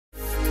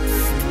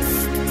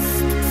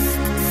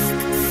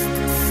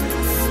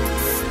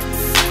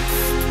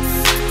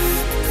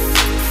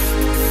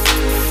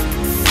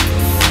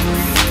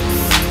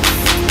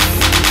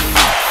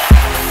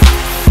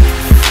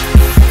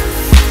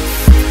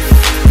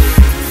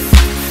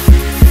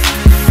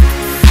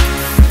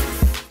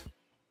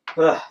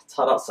Ugh, it's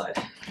hot outside.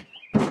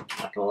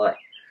 Not gonna lie.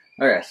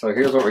 Okay, so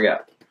here's what we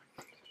got.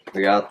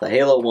 We got the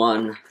Halo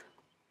 1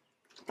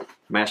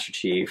 Master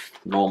Chief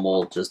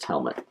normal just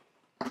helmet.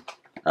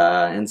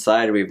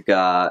 Inside we've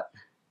got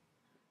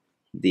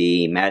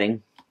the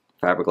matting,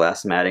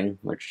 fiberglass matting,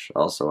 which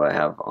also I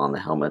have on the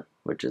helmet,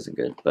 which isn't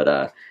good.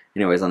 But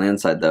anyways, on the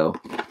inside though,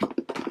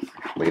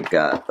 we've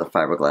got the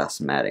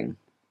fiberglass matting.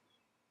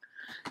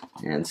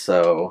 And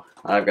so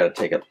I've got to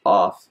take it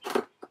off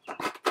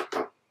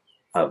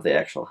of the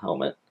actual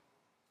helmet.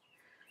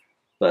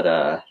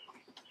 But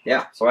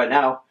yeah, so right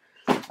now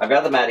I've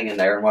got the matting in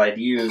there, and what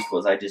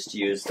I just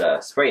used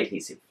spray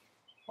adhesive,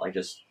 like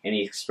just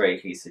any spray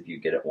adhesive you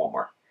get at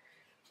Walmart.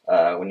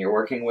 When you're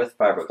working with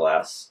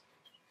fiberglass,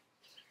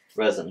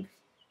 resin,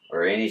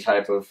 or any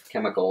type of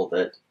chemical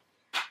that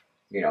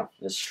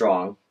is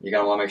strong, you're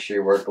gonna want to make sure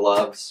you wear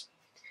gloves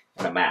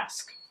and a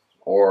mask,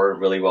 or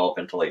really well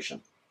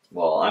ventilation.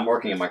 Well, I'm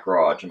working in my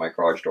garage, and my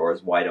garage door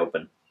is wide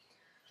open,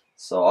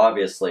 so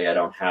obviously I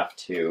don't have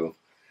to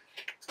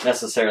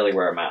necessarily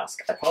wear a mask.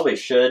 I probably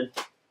should,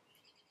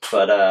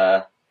 but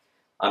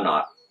I'm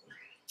not.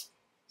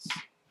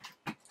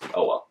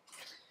 Oh well.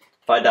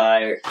 If I die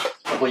a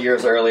couple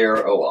years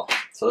earlier, oh well.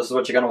 So this is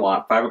what you're going to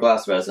want.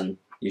 Fiberglass resin.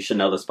 You should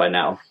know this by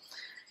now,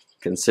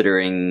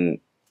 considering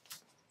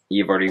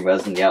you've already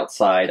resined the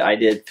outside. I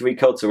did 3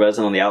 coats of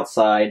resin on the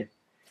outside,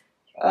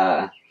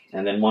 and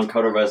then 1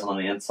 coat of resin on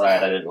the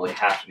inside. I didn't really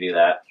have to do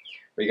that.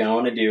 What you're going to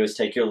want to do is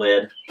take your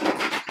lid,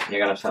 and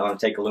you're going to want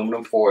to take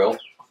aluminum foil.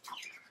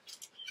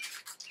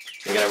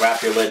 You're going to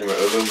wrap your lid in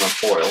aluminum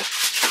foil,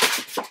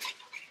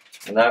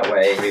 and that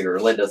way your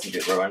lid doesn't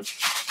get ruined.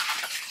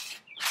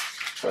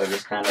 So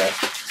just kind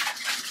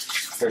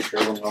of put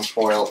your aluminum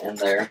foil in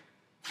there,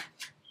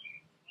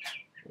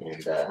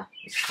 and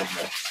just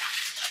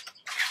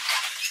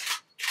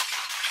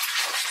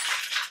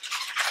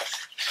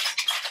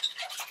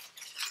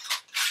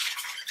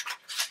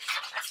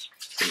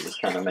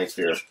kind of make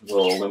your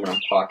little aluminum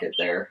pocket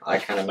there. I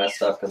kind of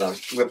messed up because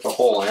I whipped a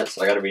hole in it,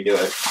 so I got to redo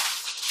it.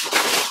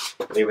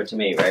 Leave it to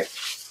me, right?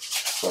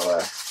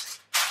 So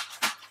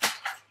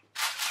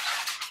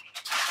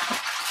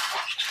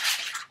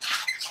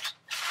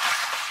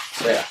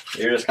yeah,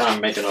 you're just kind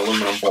of making an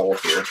aluminum bowl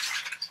here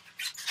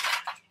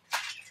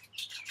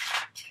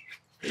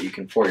that you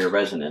can pour your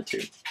resin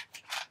into.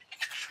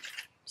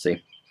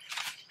 See?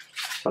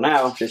 So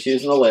now, just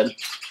using the lid,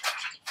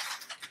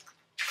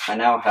 I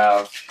now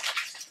have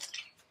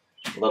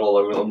a little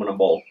aluminum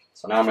bowl.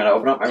 So now I'm going to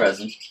open up my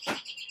resin,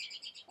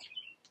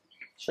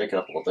 shake it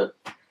up a little bit,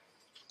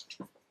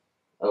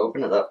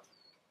 open it up.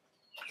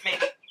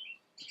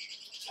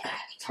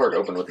 It's hard to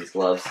open with these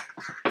gloves.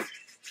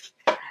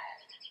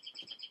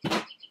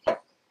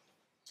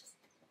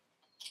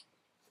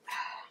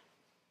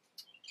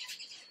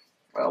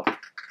 Well,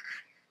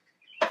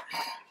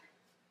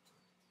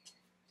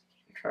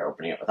 try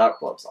opening it without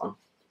gloves on.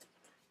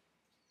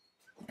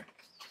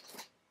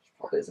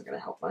 Probably isn't going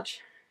to help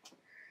much.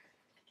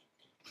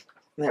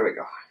 There we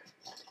go.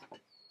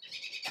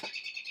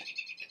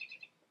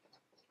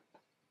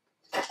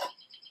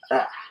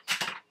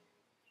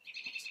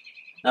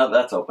 Now that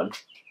that's open,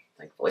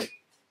 thankfully,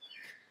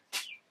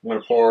 I'm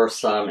going to pour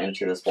some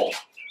into this bowl.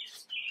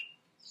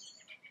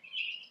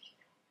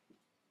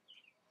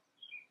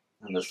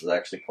 And this is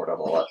actually poured out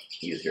a lot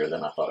easier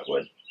than I thought it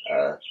would.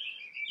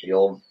 The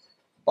old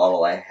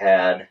bottle I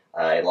had,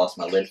 I lost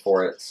my lid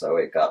for it, so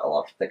it got a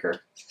lot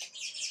thicker.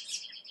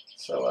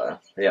 So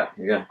yeah,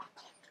 I'm going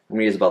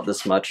to use about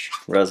this much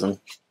resin.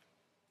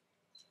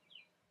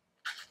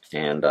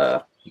 And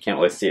you can't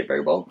really see it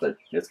very well, but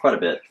it's quite a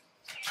bit.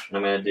 And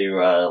I'm going to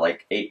do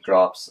like 8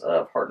 drops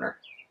of hardener.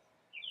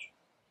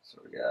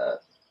 So we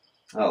got,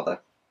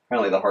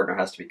 apparently the hardener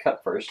has to be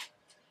cut first.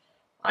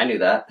 I knew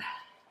that.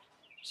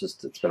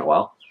 It's been a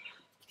while.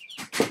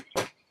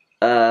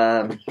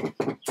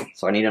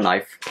 So I need a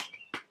knife.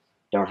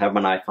 Don't have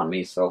my knife on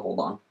me, so hold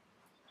on.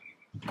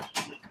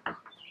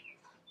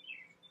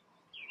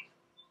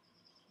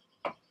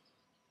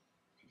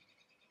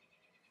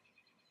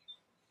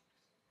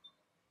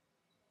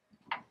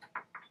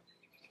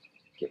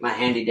 Get my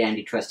handy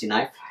dandy trusty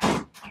knife.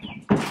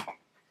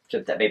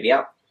 Chip that baby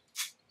out.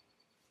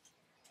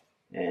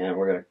 And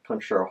we're going to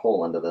puncture a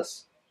hole into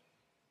this.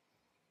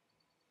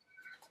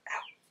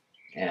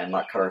 And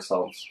not cut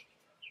ourselves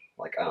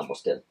like I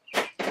almost did.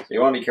 So you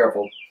want to be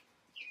careful.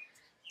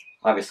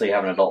 Obviously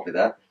have an adult do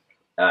that.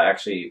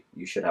 Actually,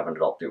 you should have an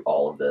adult do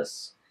all of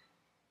this.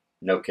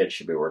 No kid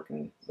should be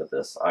working with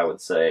this. I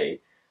would say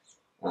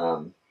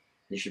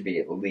you should be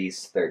at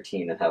least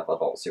 13 and have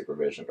adult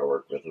supervision to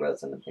work with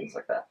resin and things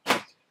like that.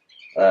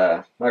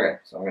 Okay,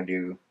 so I'm going to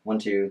do 1,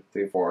 2,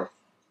 3, 4,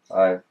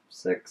 5,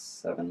 6,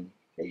 7,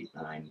 8,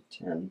 9,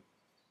 10.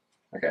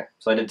 Okay,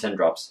 so I did 10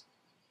 drops.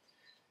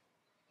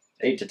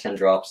 8 to 10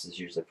 drops is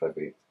usually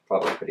probably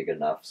pretty good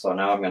enough. So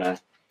now I'm going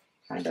to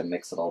kind of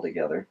mix it all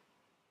together.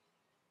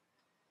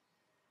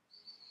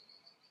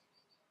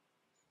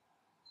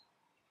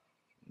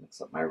 Mix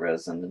up my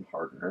resin and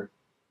hardener.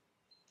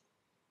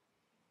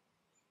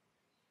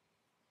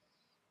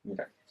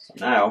 Okay, so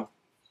now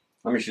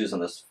I'm just using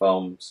this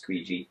foam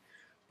squeegee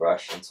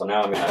brush, and so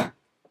now I'm gonna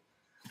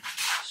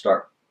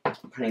start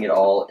putting it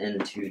all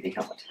into the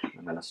helmet.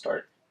 I'm gonna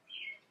start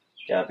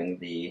dabbing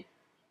the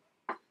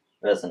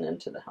resin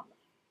into the helmet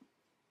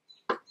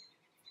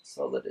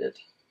so that it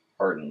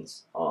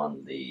hardens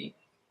on the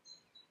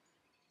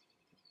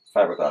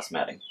fiberglass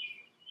matting.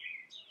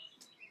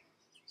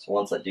 So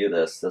once I do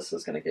this, this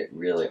is going to get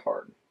really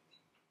hard.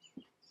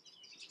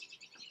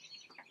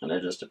 And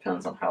it just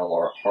depends on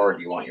how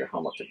hard you want your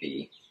helmet to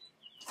be,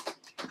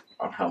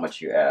 on how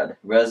much you add.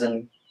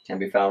 Resin can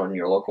be found in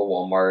your local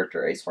Walmart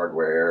or Ace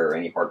Hardware or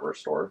any hardware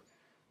store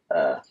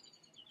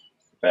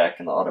back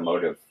in the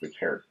automotive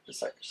repair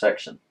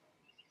section,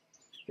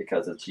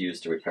 because it's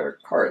used to repair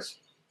cars,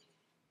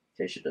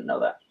 in case you didn't know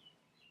that.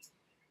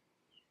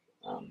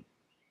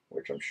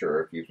 Which I'm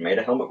sure if you've made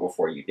a helmet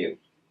before, you do.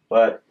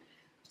 But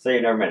say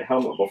you've never made a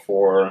helmet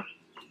before,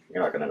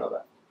 you're not going to know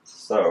that.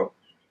 So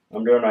what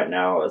I'm doing right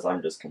now is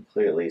I'm just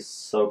completely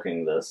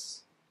soaking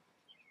this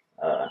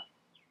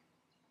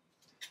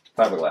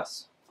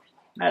fiberglass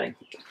matting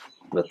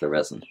with the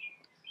resin.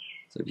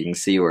 So if you can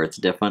see where it's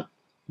different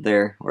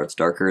there, where it's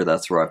darker,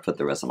 that's where I've put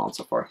the resin on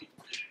so far.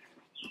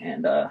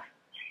 And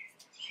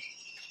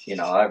you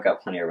know, I've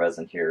got plenty of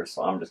resin here,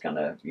 so I'm just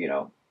gonna, you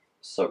know,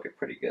 soak it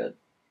pretty good.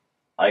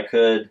 I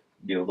could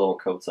do little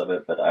coats of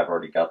it, but I've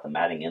already got the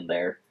matting in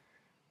there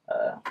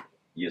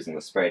using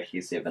the spray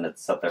adhesive, and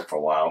it's sat there for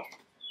a while,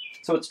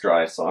 so it's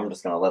dry. So I'm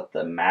just gonna let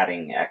the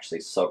matting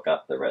actually soak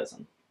up the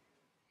resin.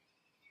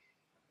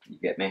 You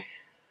get me?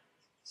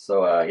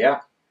 So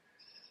yeah,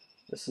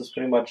 this is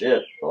pretty much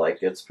it.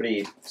 Like, it's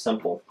pretty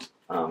simple.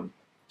 I'm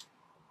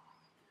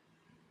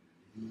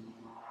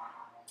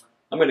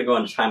going to go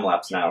into time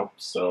lapse now,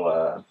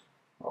 so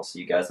I'll see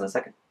you guys in a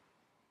second.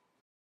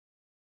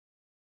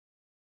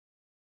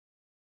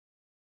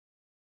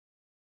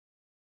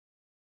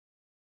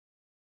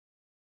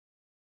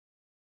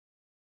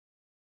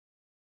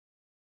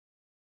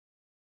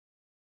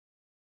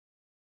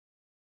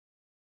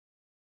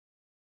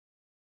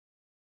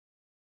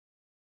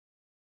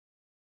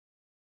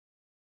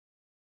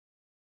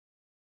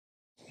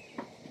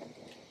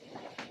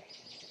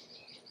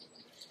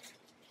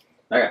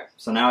 Okay,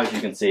 so now as you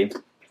can see,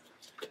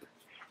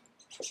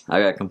 I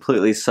got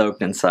completely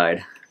soaked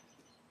inside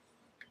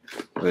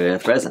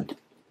with resin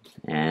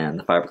and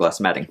the fiberglass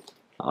matting.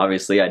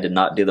 Obviously I did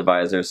not do the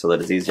visor so that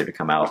it's easier to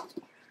come out,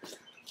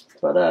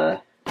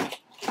 but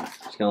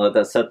just gonna let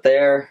that sit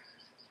there.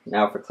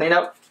 Now for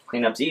cleanup.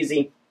 Cleanup's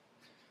easy.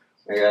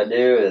 All you gotta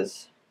do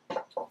is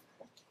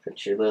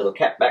put your little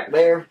cap back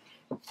there,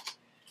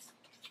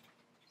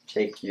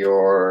 take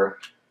your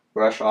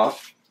brush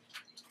off,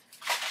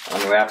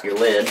 unwrap your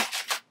lid,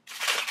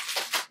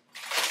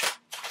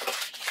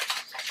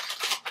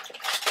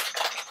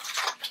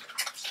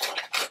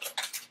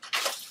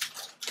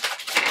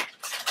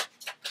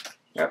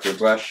 wrap your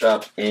brush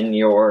up in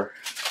your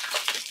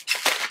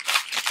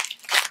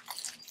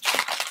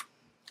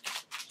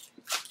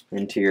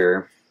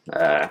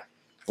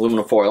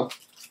aluminum foil.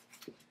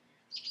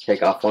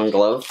 Take off one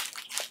glove,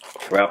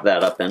 wrap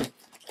that up in.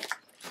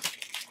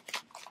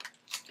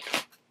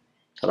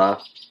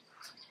 Ta-da!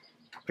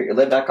 Put your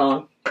lid back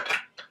on.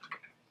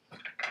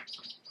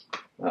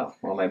 Oh,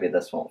 well, maybe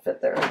this won't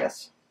fit there, I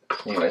guess.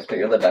 Anyways, put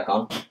your lid back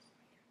on.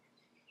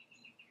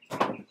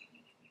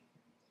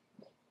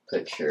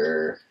 Put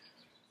your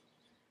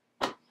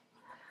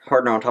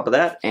hardener on top of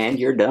that, and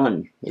you're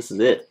done. This is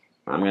it.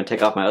 I'm going to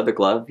take off my other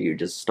glove. You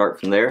just start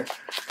from there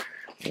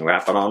and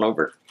wrap it on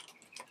over.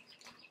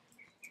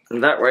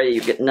 And that way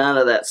you get none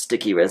of that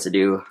sticky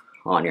residue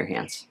on your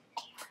hands.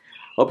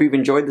 Hope you've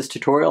enjoyed this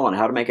tutorial on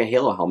how to make a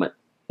halo helmet.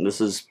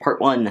 This is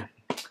part 1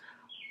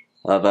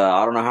 of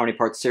I don't know how many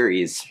part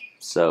series.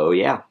 So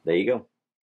yeah, there you go.